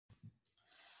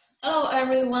Hello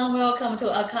everyone, welcome to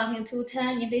Accounting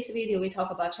 210. In this video, we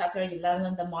talk about Chapter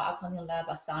 11, the More Accounting Lab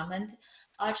assignment.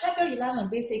 Chapter 11,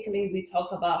 basically, we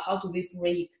talk about how do we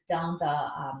break down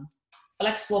the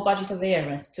flexible budget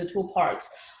variance to two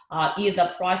parts,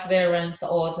 either price variance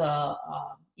or the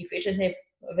efficiency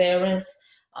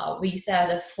variance. We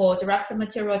said for direct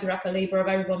material, direct labor,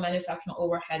 variable manufacturing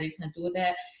overhead, you can do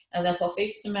that. And then for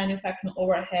fixed manufacturing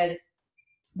overhead,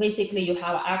 basically you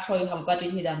have actual, you have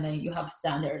budgeted, and then you have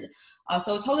standard.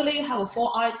 So totally you have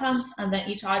 4 items, and then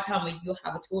each item you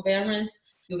have 2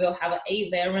 variance. You will have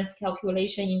 8 variance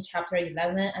calculation in chapter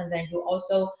 11, and then you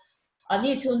also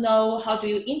need to know how do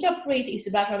you interpret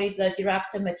especially the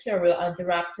direct material and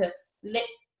direct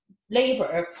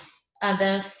labor, and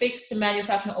then fixed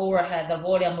manufacturing overhead, the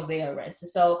volume variance.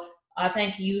 So I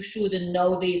think you should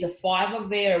know these 5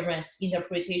 variance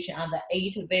interpretation and the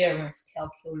 8 variance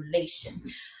calculation.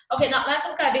 Okay, now let's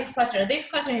look at this question. This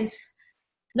question is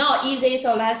not easy,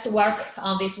 so let's work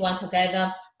on this one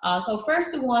together. So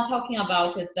first one, talking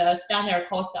about the standard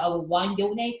cost of 1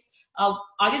 unit.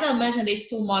 I didn't mention this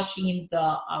too much in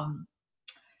the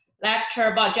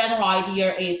lecture, but general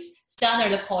idea is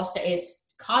standard cost is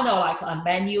kind of like a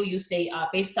menu. You say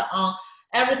based on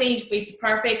everything, if it's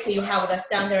perfect, you have the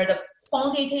standard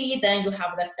quantity, then you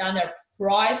have the standard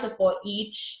price for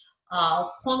each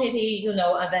quantity, and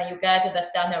then you get the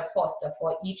standard cost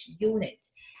for each unit.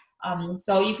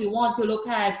 So if you want to look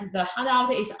at the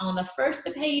handout, is on the first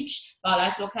page, but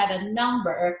let's look at the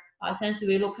number. Since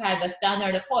we look at the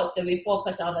standard cost, we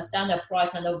focus on the standard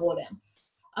price and the volume.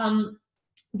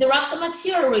 Direct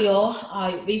material,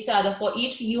 we said for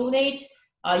each unit,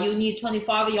 you need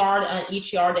 25 yards, and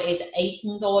each yard is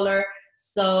 $18.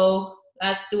 So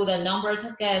let's do the number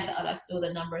together.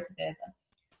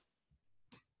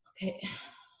 Okay,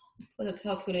 put the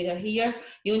calculator here.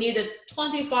 You need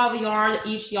 25 yards,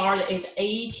 each yard is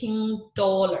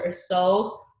 $18.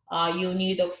 So you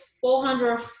need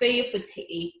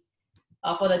 450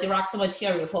 for the direct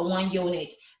material for 1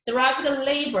 unit. Direct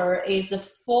labor is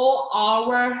 4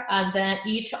 hours, and then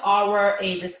each hour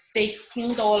is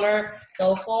 $16.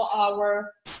 So 4 hours,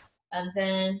 and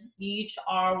then each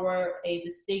hour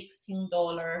is $16.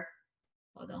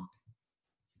 Hold on.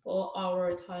 4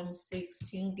 hours times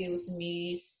 16 gives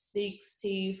me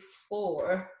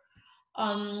 64.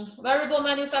 Variable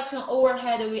manufacturing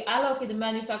overhead, we allocate the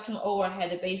manufacturing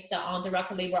overhead based on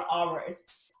direct labor hours.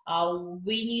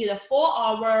 We need 4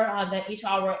 hours, and then each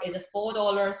hour is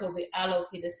 $4, so we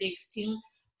allocate 16.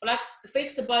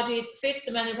 Fixed budget,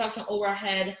 fixed manufacturing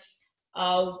overhead,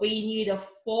 we need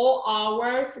 4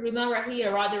 hours. Remember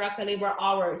here, right, direct labor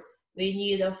hours. We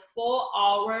need 4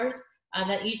 hours, and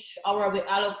then each hour we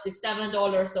allocate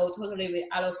 $7, so totally we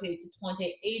allocate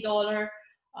 $28.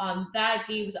 That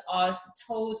gives us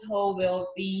total will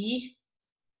be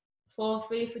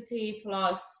 450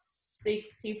 plus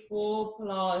 64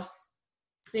 plus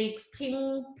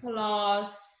 16 plus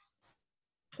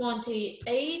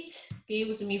 28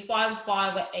 gives me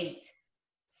 558.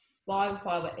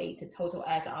 558 total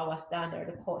as our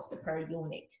standard cost per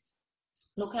unit.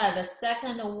 Look at the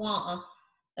second one.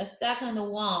 The second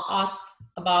one asks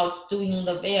about doing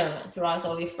the variance, right?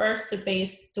 So we first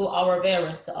do our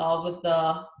variance of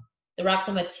the direct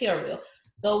material.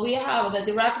 So we have the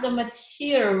direct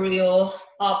material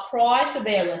price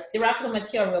variance,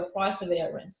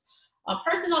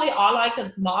 Personally, I like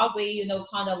my way,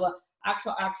 kind of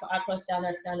actual,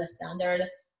 standard.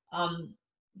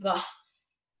 But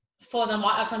for the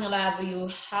My Accounting Lab, you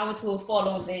have to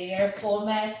follow their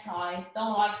format. I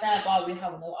don't like that, but we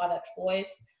have no other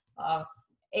choice.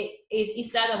 It is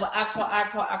instead of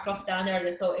actual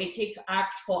standard, so it takes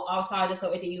actual outside,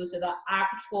 so it uses the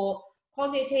actual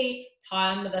quantity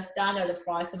times the standard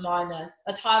price minus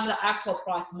times the actual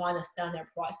price minus standard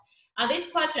price. And this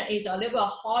question is a little bit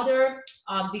harder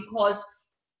because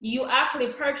you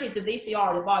actually purchased this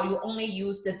yard, but you only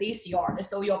used this yard.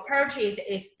 So your purchase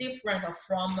is different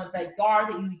from the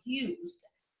yard you used.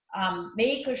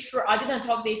 Make sure, I didn't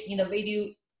talk this in the video,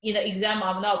 in the exam,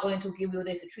 I'm not going to give you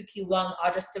this tricky one.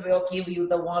 I just will give you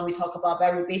the one we talk about,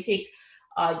 very basic.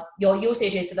 Your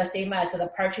usage is the same as the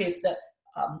purchased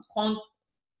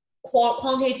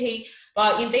quantity,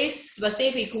 but in this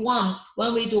specific one,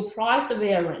 when we do price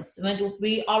variance,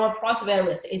 our price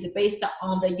variance is based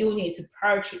on the units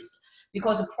purchased,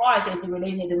 because the price is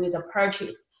related with the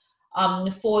purchase.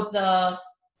 For the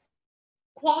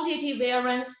quantity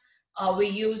variance, we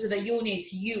use the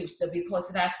units used,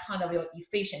 because that's kind of your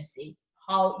efficiency,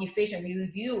 how efficient you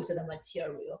use the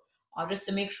material. Just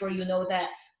to make sure you know that.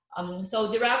 So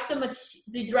the direct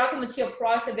material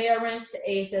price variance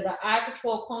is the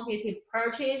actual quantity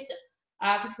purchased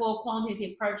actual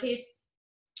quantity purchased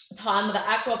times the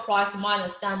actual price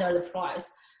minus standard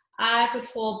price.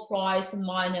 Actual price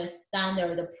minus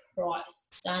standard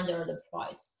price.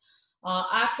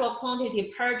 Actual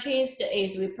quantity purchased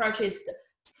is we purchased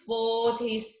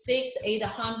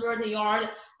 46,800 yard.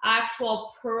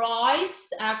 Actual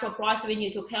price we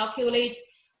need to calculate.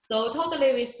 So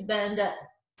totally we spend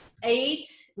 8.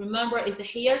 Remember it's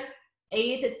here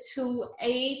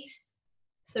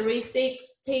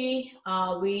 828,360.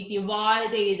 We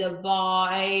divided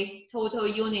by total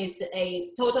units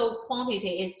is total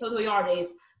quantity is total yard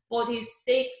is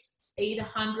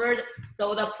 46,800.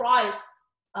 So the price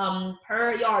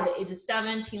per yard is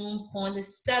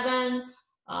 17.7.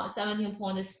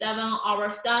 17.7. Our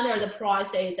standard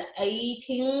price is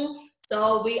 18.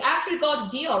 So we actually got a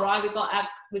deal, right?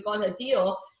 We got a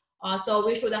deal. So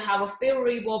we should have a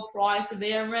favorable price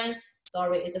variance.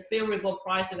 Sorry, it's a favorable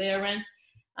price variance.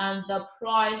 And the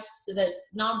price, the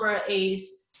number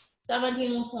is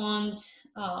 17. Hold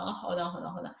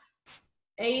on.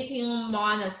 18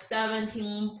 minus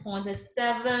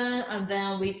 17.7, and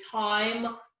then we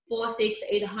time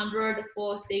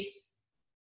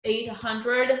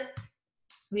 46,800.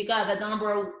 We got the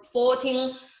number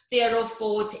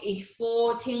 14,040.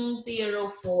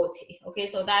 14,040. Okay,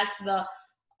 so that's the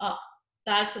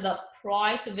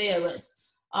price variance.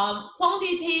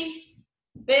 Quantity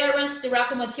variance,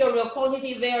 direct material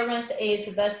quantity variance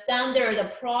is the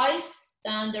standard price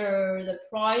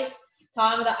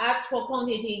times the actual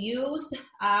quantity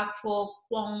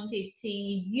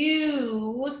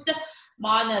used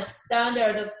minus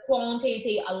standard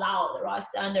quantity allowed, right?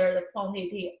 Standard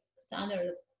quantity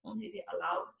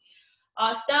allowed.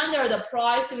 Standard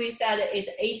price we said is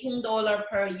 $18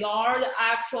 per yard.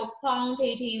 Actual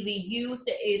quantity we used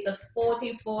is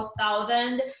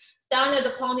 44,000.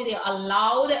 Standard quantity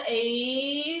allowed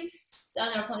is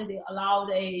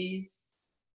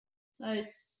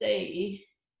let's say,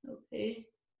 okay.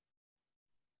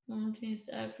 Okay,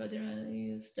 standard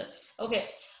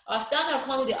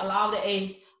quantity allowed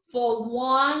is for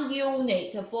one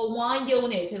unit.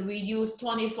 We use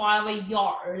 25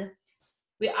 yard.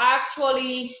 We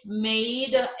actually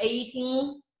made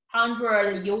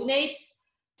 1,800 units.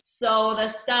 So the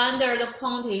standard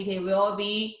quantity will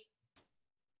be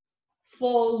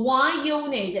for one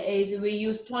unit is we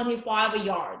use 25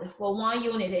 yard. For one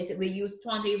unit is we use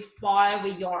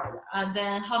 25 yard. And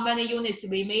then how many units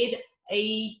we made?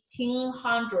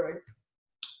 1,800.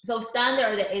 So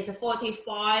standard is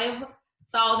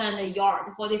 45,000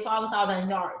 yard.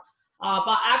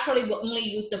 But actually we only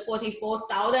use the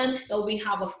 44,000. So we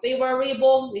have a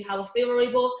favorable.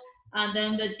 And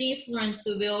then the difference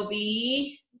will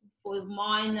be for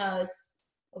minus.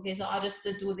 Okay, so I'll just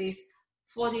do this.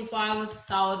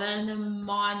 45,000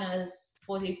 minus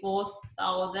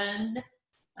 44,000,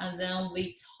 and then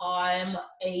we time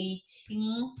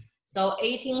 18. So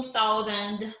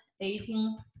 18,000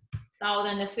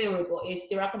 favorable is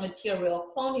direct material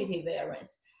quantity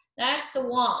variance. Next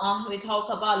one, we talk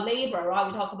about labor,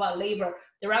 right?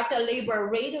 Direct labor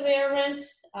rate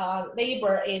variance.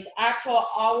 Labor is actual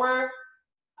hour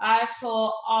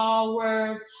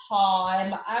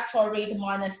time, actual rate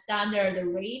minus standard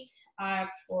rate,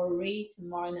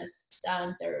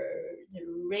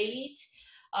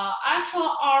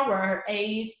 actual hour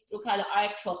is, look at the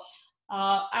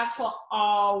actual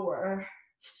hour,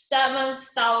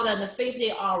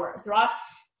 7,050 hours, right?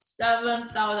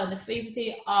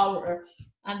 7,050 hours.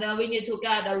 And then we need to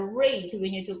get the rate, we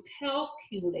need to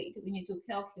calculate.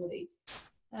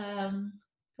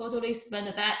 Totally spend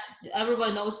that.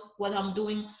 Everyone knows what I'm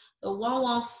doing. So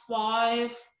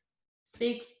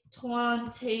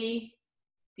 115,620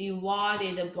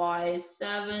 divided by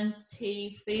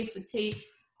 7050.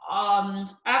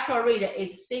 Actual rate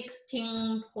is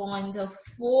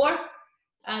 16.4,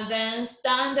 and then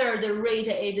standard rate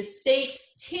is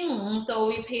 16. So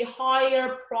we pay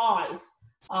higher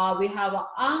price. We have an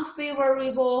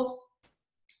unfavorable.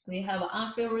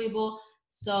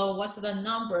 So what's the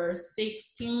number?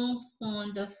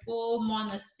 16.4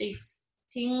 minus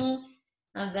 16,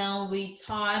 and then we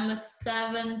times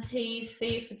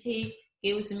 7050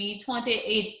 gives me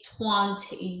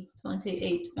 2820.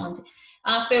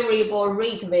 Unfavorable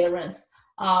rate variance.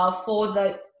 For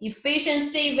the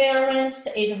efficiency variance,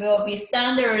 it will be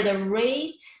standard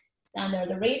rate times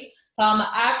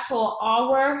actual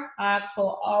hour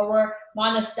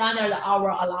minus standard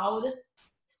hour allowed.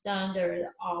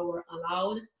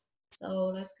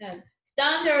 So let's get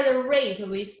standard rate.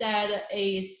 We said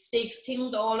is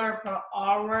 $16 per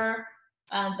hour,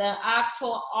 and the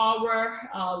actual hour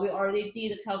we already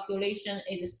did the calculation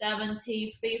is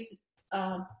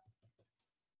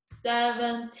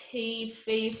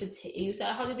 7050. You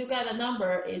said, how did you get the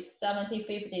number? Is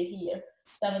 7050 here,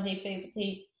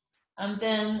 7050. And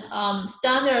then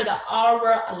standard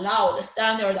hour allowed,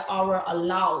 standard hour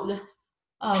allowed.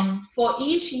 For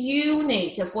each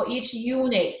unit is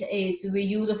we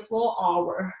use 4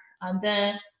 hour, and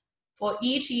then for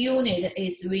each unit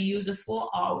is we use 4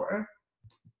 hour.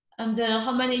 And then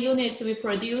how many units we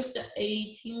produced?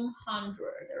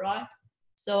 1800, right?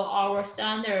 So our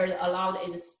standard allowed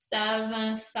is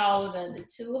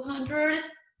 7200,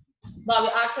 but we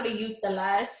actually use the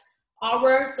less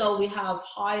hour, so we have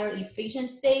higher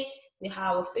efficiency, we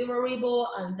have a favorable,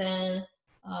 and then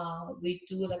we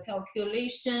do the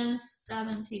calculation.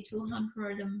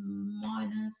 7200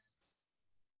 minus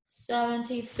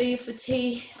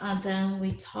 7050, and then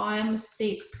we times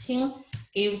 16,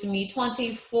 gives me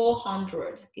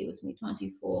 2400, gives me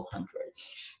 2400.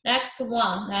 Next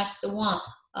one,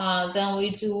 then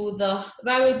we do the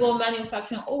variable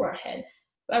manufacturing overhead.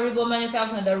 Variable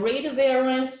manufacturing, the rate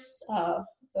variance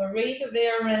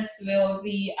will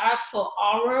be actual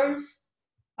hours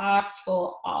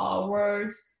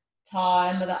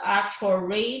time the actual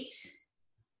rate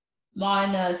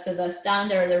minus the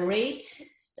standard rate.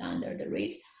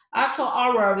 Actual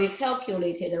hour we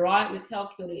calculated, right? We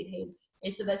calculated.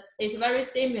 It's very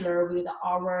similar with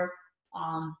our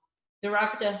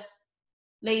direct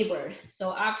labor.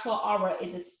 So actual hour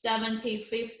is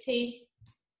 7050.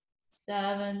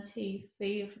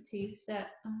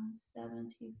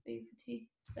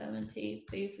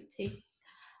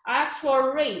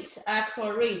 Actual rate.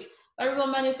 Variable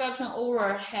manufacturing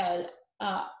overhead.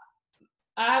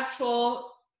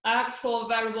 Actual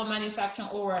variable manufacturing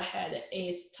overhead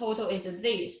is total is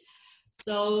this.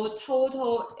 So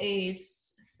total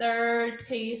is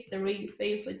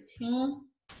 3315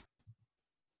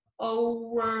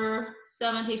 over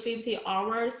 7050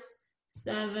 hours.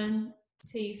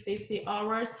 7050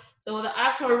 hours. So the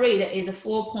actual rate is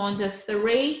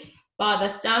 4.3, but the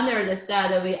standard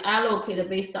said we allocate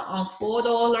based on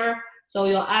 $4. So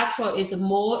your actual is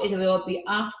more, it will be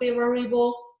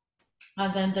unfavorable.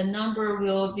 And then the number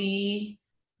will be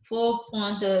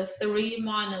 4.3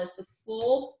 minus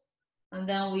 4, and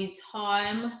then we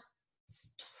time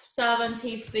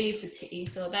 7050.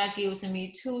 So that gives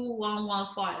me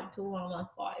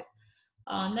 2115.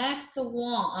 Next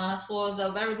one, for the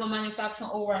variable manufacturing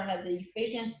overhead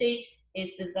efficiency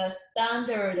is the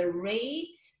standard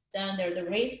rate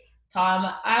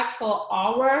time actual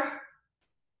hour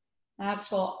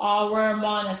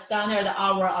minus standard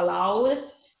hour allowed.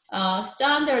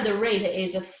 Standard rate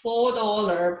is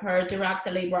 $4 per direct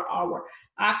labor hour.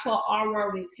 Actual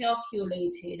hour we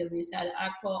calculated, we said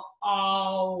actual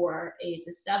hour is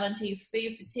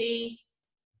 7050,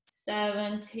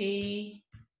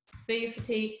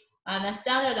 and the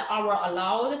standard hour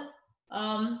allowed.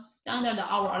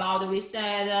 We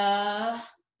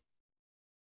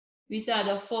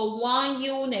said for one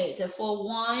unit,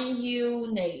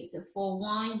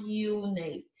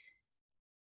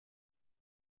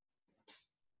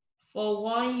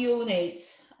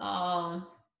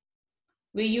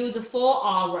 we use 4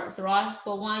 hours, right?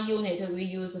 For one unit, we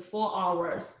use 4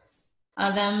 hours.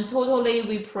 And then totally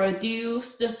we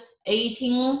produced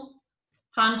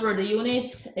 1800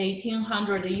 units,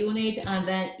 and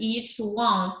then each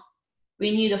one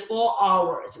we need 4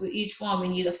 hours. Each one we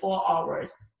need 4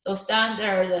 hours. So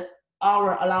standard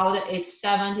hour allowed is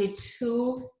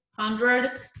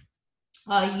 7200.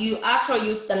 You actually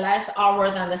use the less hour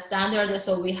than the standard,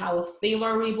 so we have a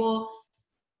favorable.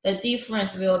 The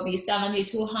difference will be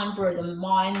 7200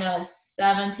 minus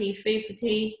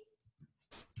 7050,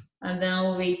 and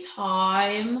then we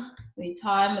time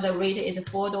the rate is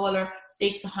 $4,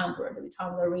 600. We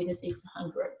time the rate is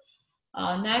 600.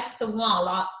 Next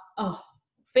one,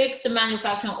 fixed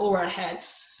manufacturing overhead.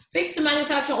 Fixed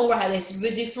manufacturing overhead is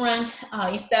very different.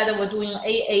 Instead of doing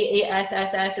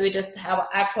AAASSS, we just have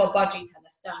actual budget and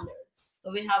standard.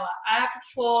 So we have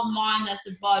actual minus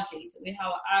budget. We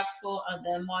have actual and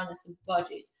then minus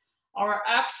budget. Our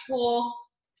actual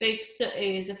fixed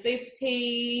is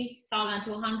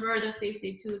 50,200,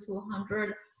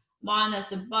 52,200,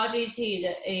 minus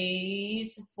budgeted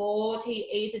is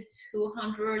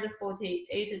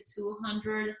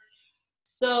 48,200.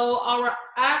 So our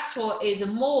actual is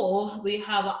more, we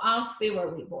have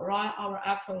unfavorable, right? Our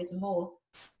actual is more,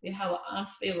 we have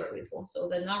unfavorable. So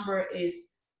the number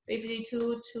is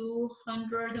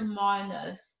 52,200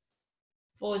 minus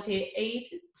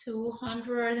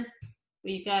 48,200.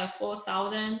 We got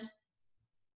 4,000.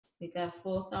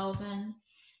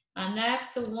 And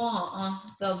next one,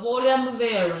 the volume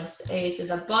variance is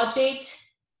the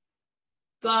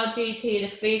budgeted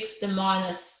fixed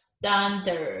minus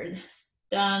standard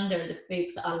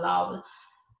fix allowed.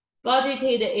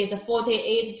 Budgeted is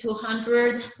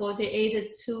 48,200,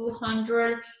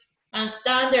 48,200, and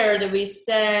standard we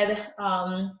said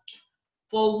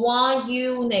for one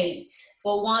unit,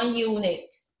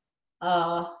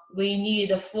 we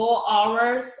need 4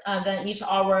 hours, and then each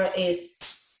hour is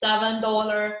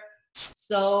 $7.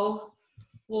 So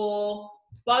for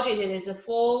budgeted is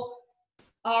 4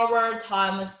 hour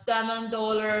times $7,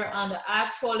 and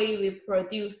actually we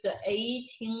produced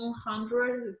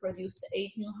 1,800. We produced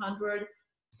 1,800.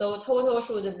 So total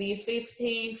should be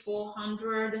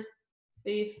 50,400.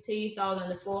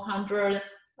 50,400.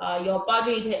 Your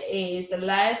budget is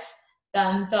less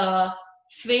than the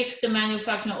fixed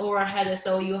manufacturing overhead,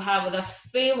 so you have the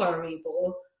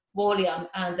favorable volume,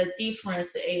 and the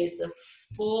difference is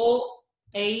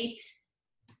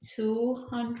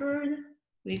 4,800.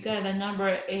 We get the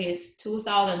number is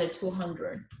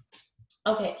 2,200.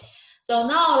 Okay, so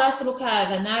now let's look at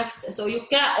the next. So you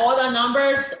get all the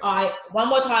numbers. One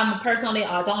more time, personally,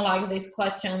 I don't like this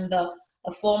question, the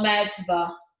format,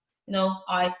 but you know,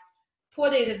 I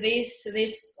put it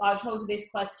I chose this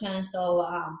question. So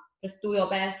just do your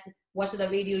best. Watch the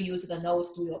video, use the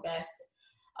notes, do your best.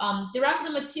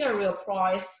 Direct material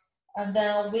price, and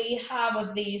then we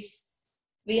have this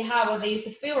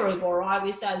favorable, right?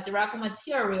 We said direct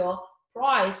material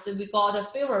price, we got a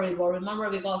favorable.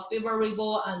 Remember, we got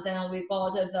favorable, and then we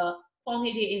got the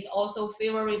quantity is also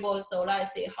favorable. So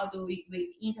let's see, how do we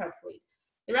interpret?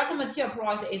 Direct material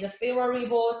price is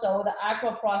favorable, so the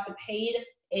actual price paid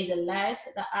is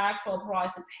less. The actual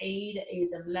price paid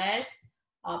is less.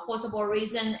 Possible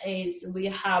reason is we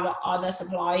have other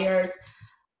suppliers.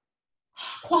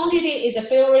 Quantity is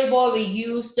favorable. We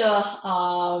used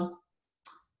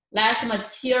less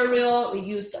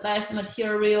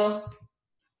material.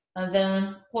 And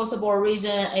then possible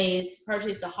reason is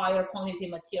purchase a higher quantity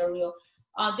material.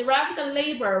 Direct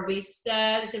labor, we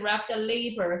said the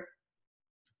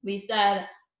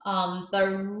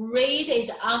rate is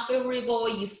unfavorable,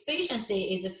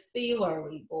 efficiency is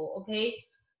favorable, okay?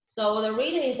 So the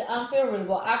rate is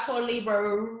unfavorable, actual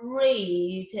labor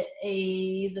rate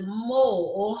is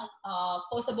more.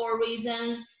 Possible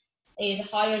reason is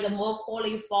hire the more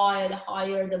qualified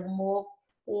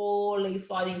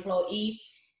employee.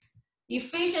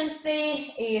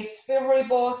 Efficiency is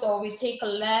favorable, so we take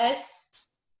less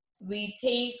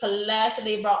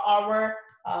labor hour,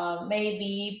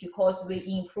 maybe because we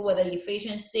improved the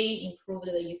efficiency.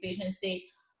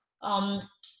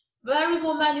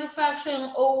 Variable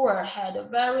manufacturing overhead.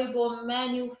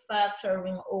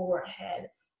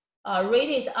 Rate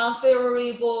is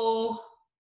unfavorable,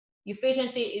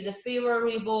 efficiency is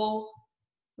favorable,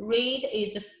 rate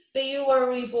is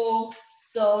favorable,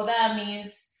 so that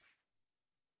means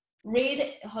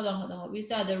hold on. We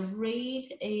said the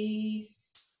rate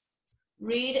is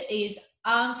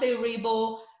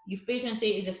unfavorable, efficiency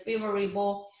is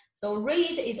favorable. So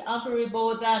rate is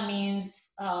unfavorable, that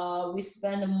means we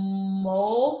spend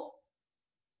more,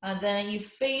 and then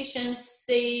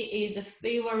efficiency is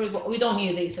favorable. We don't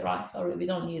need this, right? Sorry, we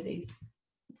don't need this.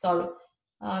 Sorry.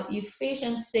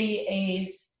 Efficiency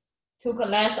is took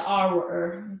less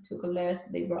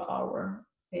labor hour.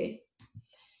 Okay.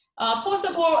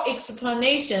 Possible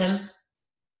explanation.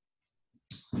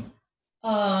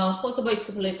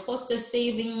 Cost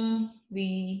saving.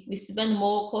 We spend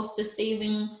more, cost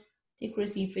saving,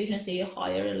 decrease efficiency,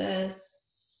 hire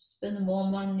less, spend more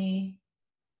money,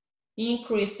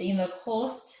 increase in the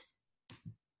cost,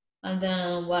 and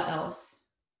then what else?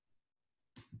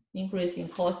 Increase in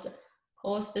cost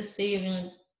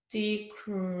saving,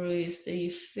 decrease the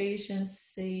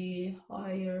efficiency,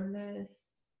 hire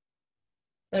less.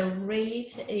 The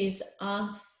rate is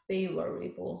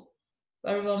unfavorable.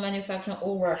 Variable manufacturing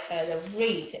overhead, the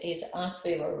rate is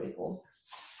unfavorable.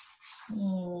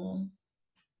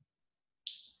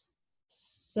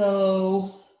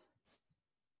 So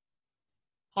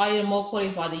hire more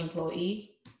qualified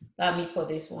employee. Let me put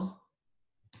this one.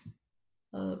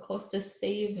 Cost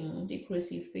saving,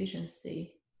 decrease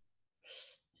efficiency.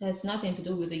 It has nothing to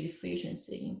do with the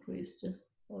efficiency. Increased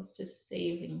cost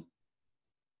saving,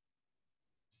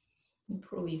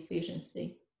 improve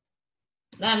efficiency.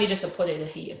 Let me just put it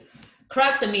here.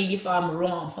 Correct me if I'm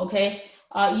wrong, okay?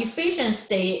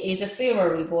 Efficiency is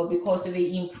favorable because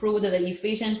we improved the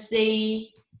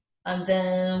efficiency, and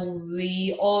then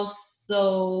we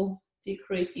also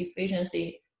decrease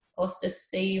efficiency, cost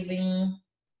saving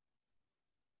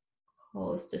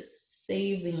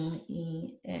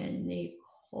in any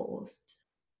cost.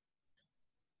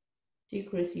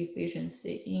 Decrease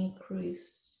efficiency,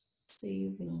 increase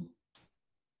saving.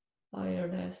 Higher,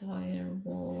 less, higher,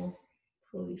 more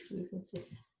frequency.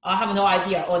 I have no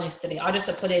idea, honestly. I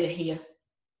just put it here.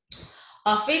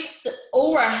 A fixed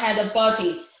overhead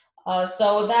budget.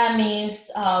 So that means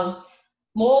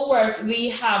more words we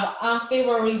have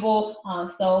unfavorable.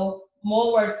 So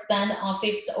more words spent on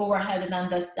fixed overhead than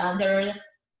the standard.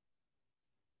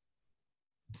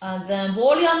 And then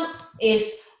volume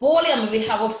is volume. We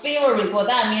have a favorable.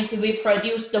 That means we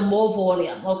produced more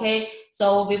volume. Okay,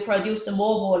 so we produced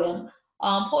more volume.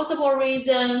 Possible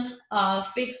reason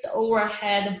fixed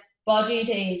overhead budget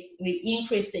is we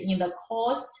increased in the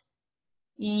cost.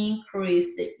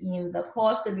 Increased in the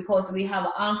cost because we have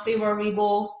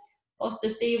unfavorable cost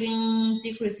saving,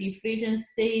 decrease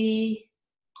efficiency.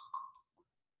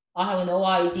 I have no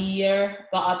idea,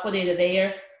 but I put it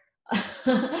there.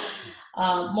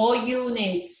 More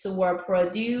units were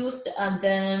produced, and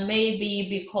then maybe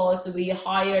because we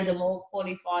hired more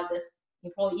qualified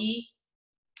employee.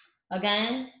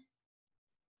 Again,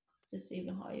 cost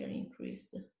saving higher,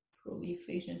 increased, improve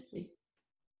efficiency.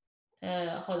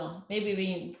 Hold on, maybe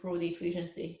we improve the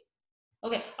efficiency.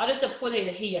 Okay, I just put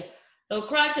it here. So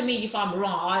correct me if I'm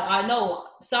wrong. I know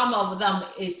some of them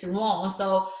is wrong.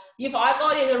 So if I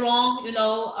got it wrong, you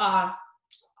know,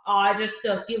 I just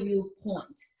give you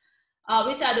points.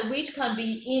 We said which can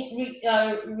be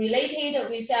related.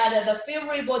 We said the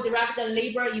favorable direct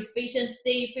labor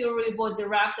efficiency, favorable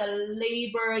direct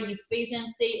labor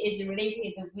efficiency is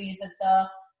related with the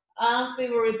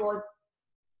unfavorable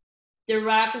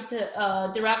direct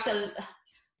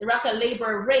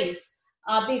labor rates.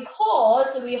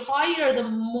 Because we hired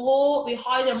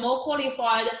more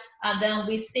qualified, and then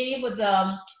we save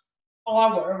the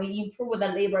hour, we improve the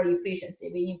labor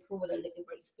efficiency,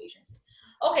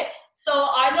 Okay, so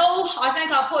I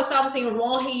think I put something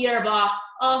wrong here, but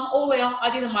oh well, I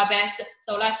did my best.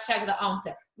 So let's check the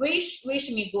answer. Wish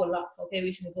me good luck. Okay,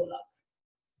 wish me good luck.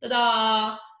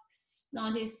 Ta-da!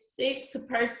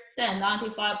 96%,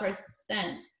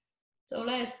 95%. So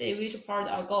let's see which part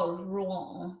I got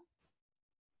wrong.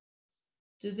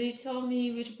 Do they tell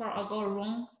me which part I got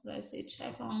wrong? Let's see,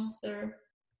 check answer.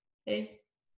 Okay.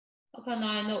 How can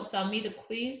I know? Submit the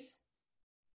quiz.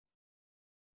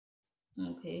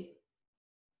 Okay.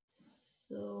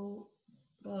 So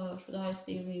should I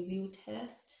say review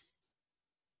test?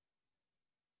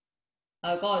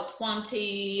 I got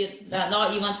 20,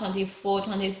 not even 24,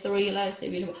 23. Let's see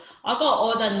which one. I got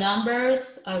all the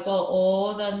numbers. I got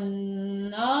all the,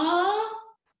 no,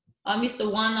 I missed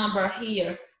one number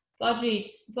here.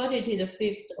 Budgeted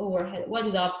fixed overhead. What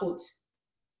did I put?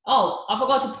 Oh, I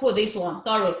forgot to put this one.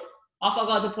 Sorry. I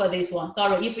forgot to put this one.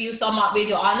 Sorry. If you saw my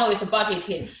video, I know it's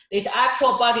budgeted. It's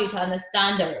actual budget and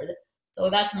standard. So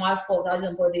that's my fault. I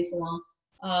didn't put this one.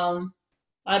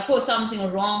 I put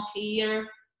something wrong here.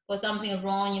 Put something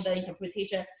wrong in the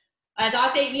interpretation. As I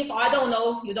say, if I don't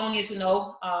know, you don't need to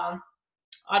know.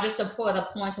 I just put the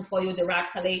points for you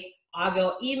directly. I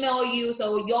will email you.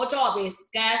 So your job is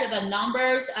get the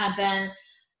numbers and then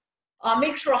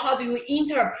make sure how do you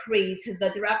interpret the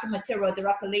direct material,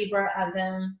 direct labor, and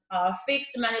then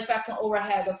fixed manufacturing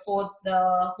overhead for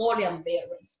the volume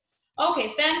variance.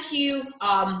 Okay, thank you.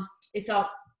 It's a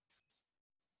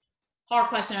hard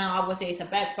question. I would say it's a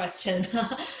bad question.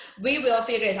 We will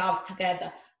figure it out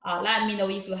together. Let me know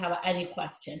if you have any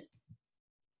question.